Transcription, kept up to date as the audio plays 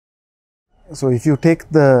So if you take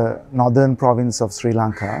the northern province of Sri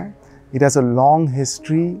Lanka, it has a long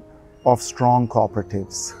history of strong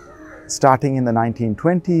cooperatives. Starting in the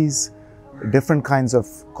 1920s, different kinds of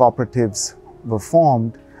cooperatives were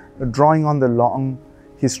formed, drawing on the long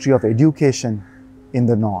history of education in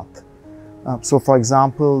the north. So for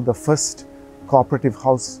example, the first cooperative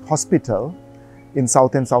hospital in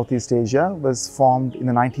South and Southeast Asia was formed in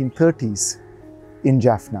the 1930s in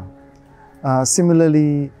Jaffna.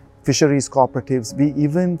 Similarly, fisheries cooperatives, we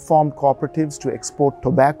even formed cooperatives to export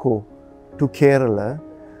tobacco to Kerala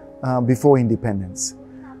before independence.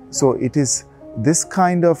 So it is this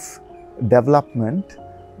kind of development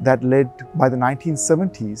that led by the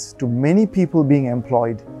 1970s to many people being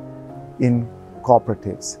employed in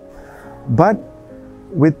cooperatives. But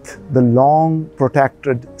with the long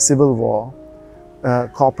protracted civil war,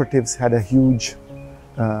 cooperatives had a huge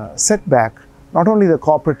setback. Not only the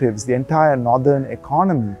cooperatives, the entire northern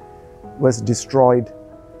economy was destroyed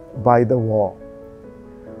by the war.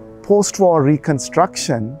 Post-war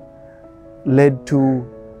reconstruction led to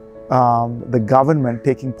the government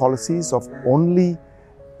taking policies of only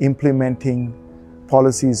implementing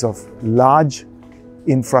policies of large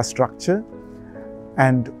infrastructure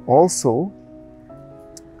and also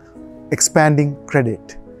expanding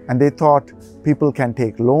credit. And they thought people can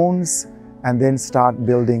take loans and then start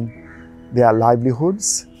building their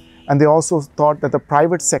livelihoods. And they also thought that the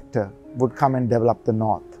private sector would come and develop the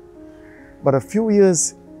north. But a few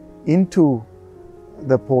years into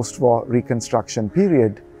the post-war reconstruction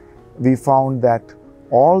period, we found that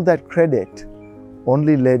all that credit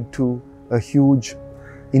only led to a huge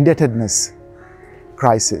indebtedness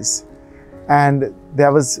crisis. And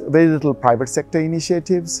there was very little private sector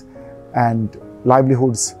initiatives and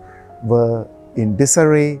livelihoods were in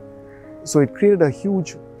disarray. So it created a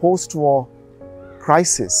huge post-war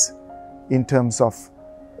crisis in terms of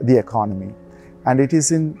the economy. And it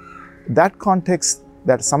is in that context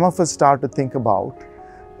that some of us start to think about,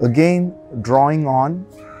 again, drawing on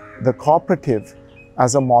the cooperative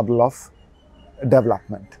as a model of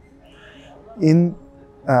development. In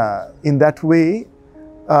that way,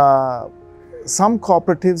 some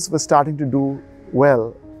cooperatives were starting to do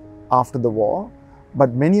well after the war,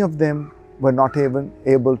 but many of them were not even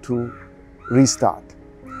able to restart.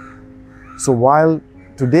 So while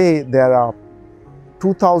today there are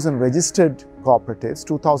 2,000 registered cooperatives,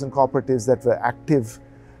 2,000 cooperatives that were active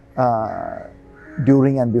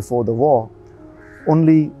during and before the war,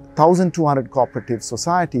 only 1,200 cooperative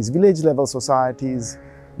societies, village level societies,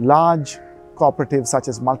 large cooperatives such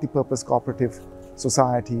as multi-purpose cooperative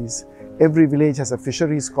societies. Every village has a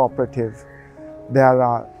fisheries cooperative. There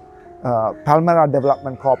are Palmyra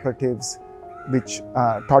development cooperatives, which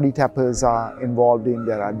toddy tappers are involved in.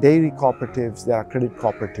 There are dairy cooperatives, there are credit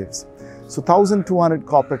cooperatives. So 1,200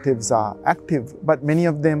 cooperatives are active, but many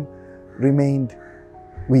of them remained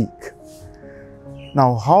weak.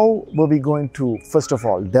 Now, how were we going to, first of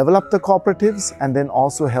all, develop the cooperatives and then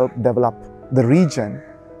also help develop the region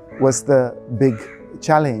was the big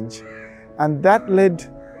challenge. And that led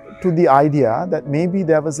to the idea that maybe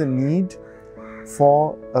there was a need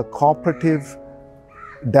for a cooperative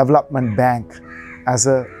development bank as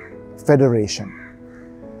a federation.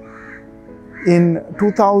 In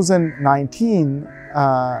 2019,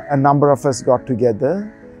 a number of us got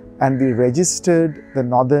together and we registered the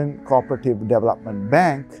Northern Cooperative Development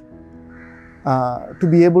Bank to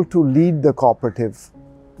be able to lead the cooperative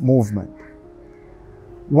movement.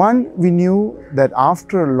 One, we knew that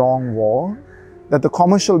after a long war, that the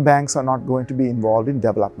commercial banks are not going to be involved in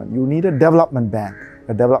development. You need a development bank.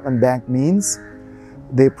 A development bank means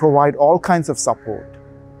they provide all kinds of support,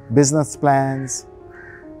 business plans,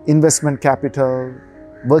 investment capital,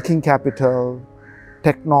 working capital,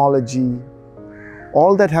 technology.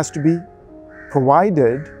 All that has to be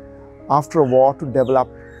provided after a war to develop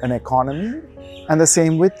an economy, and the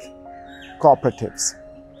same with cooperatives.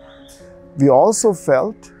 We also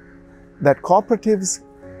felt that cooperatives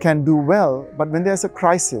can do well, but when there's a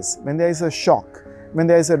crisis, when there is a shock, when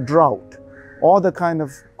there is a drought, or the kind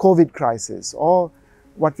of COVID crisis, or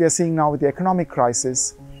what we are seeing now with the economic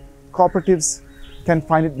crisis, cooperatives can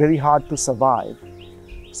find it very hard to survive.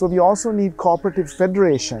 So we also need cooperative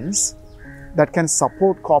federations that can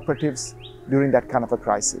support cooperatives during that kind of a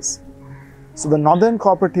crisis. So the Northern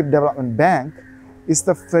Cooperative Development Bank is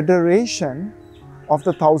the federation of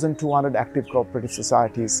the 1,200 active cooperative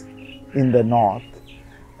societies in the north.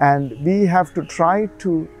 And we have to try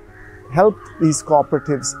to help these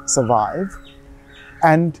cooperatives survive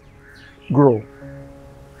and grow.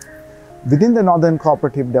 Within the Northern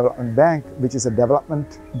Cooperative Development Bank, which is a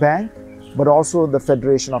development bank, but also the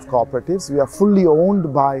Federation of Cooperatives, we are fully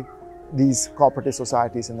owned by these cooperative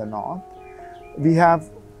societies in the north, we have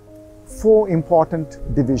 4 important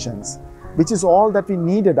divisions, which is all that we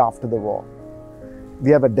needed after the war.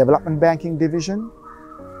 We have a development banking division,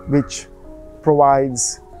 which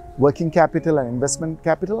provides working capital and investment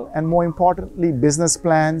capital, and more importantly, business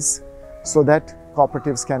plans so that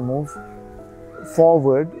cooperatives can move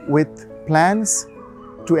forward with plans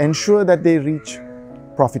to ensure that they reach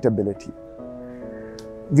profitability.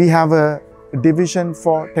 We have a division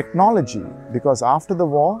for technology, because after the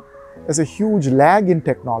war, there's a huge lag in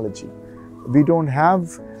technology. We don't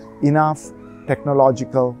have enough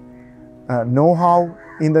technological know-how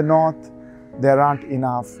in the north. There aren't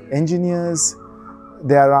enough engineers,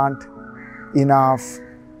 there aren't enough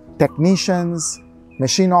technicians,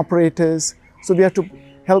 machine operators. So we have to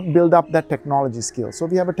help build up that technology skill. So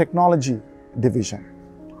we have a technology division.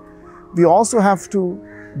 We also have to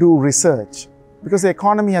do research, because the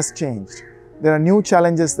economy has changed. There are new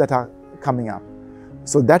challenges that are coming up.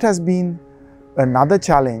 So that has been another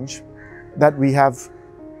challenge that we have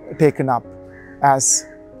taken up as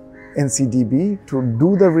NCDB, to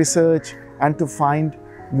do the research and to find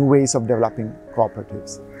new ways of developing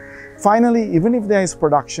cooperatives. Finally, even if there is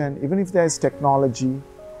production, even if there is technology,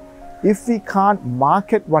 if we can't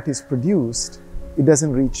market what is produced, it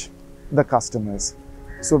doesn't reach the customers.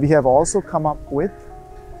 So we have also come up with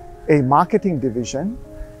a marketing division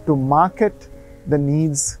to market the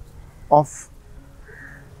needs of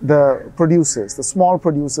the producers, the small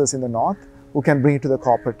producers in the north, who can bring it to the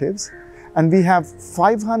cooperatives. And we have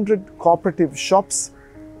 500 cooperative shops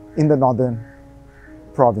in the northern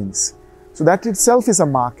province. So that itself is a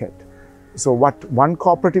market. So what one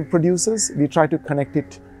cooperative produces, we try to connect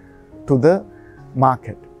it to the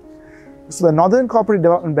market. So the Northern Cooperative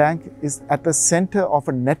Development Bank is at the center of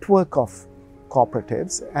a network of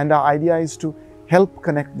cooperatives, and our idea is to help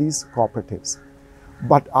connect these cooperatives.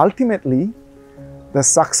 But ultimately, the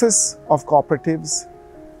success of cooperatives,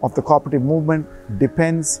 of the cooperative movement,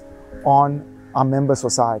 depends on our member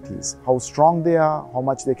societies, how strong they are, how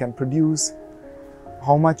much they can produce,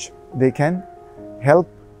 how much they can help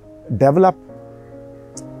develop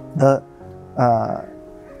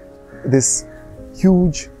this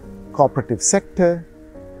huge cooperative sector.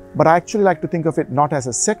 But I actually like to think of it not as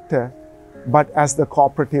a sector, but as the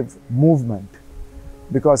cooperative movement,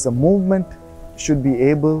 because the movement should be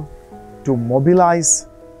able to mobilize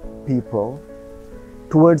people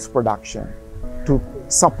towards production, to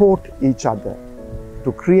support each other,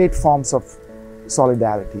 to create forms of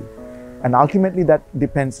solidarity. And ultimately that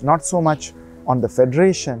depends not so much on the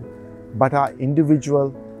federation, but our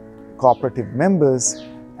individual cooperative members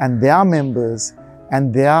and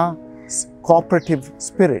their cooperative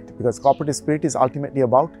spirit, because cooperative spirit is ultimately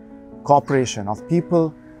about cooperation, of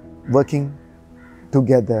people working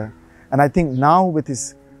together. And I think now, with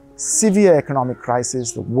this severe economic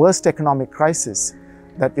crisis, the worst economic crisis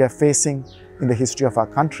that we are facing in the history of our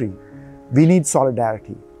country, we need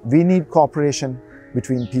solidarity. We need cooperation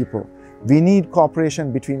between people. We need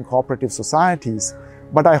cooperation between cooperative societies.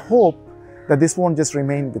 But I hope that this won't just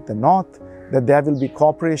remain with the North, that there will be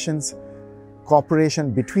cooperation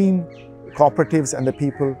between cooperatives and the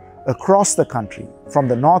people across the country, from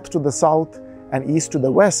the North to the South and East to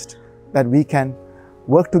the West, that we can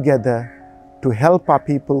work together to help our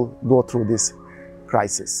people go through this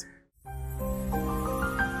crisis.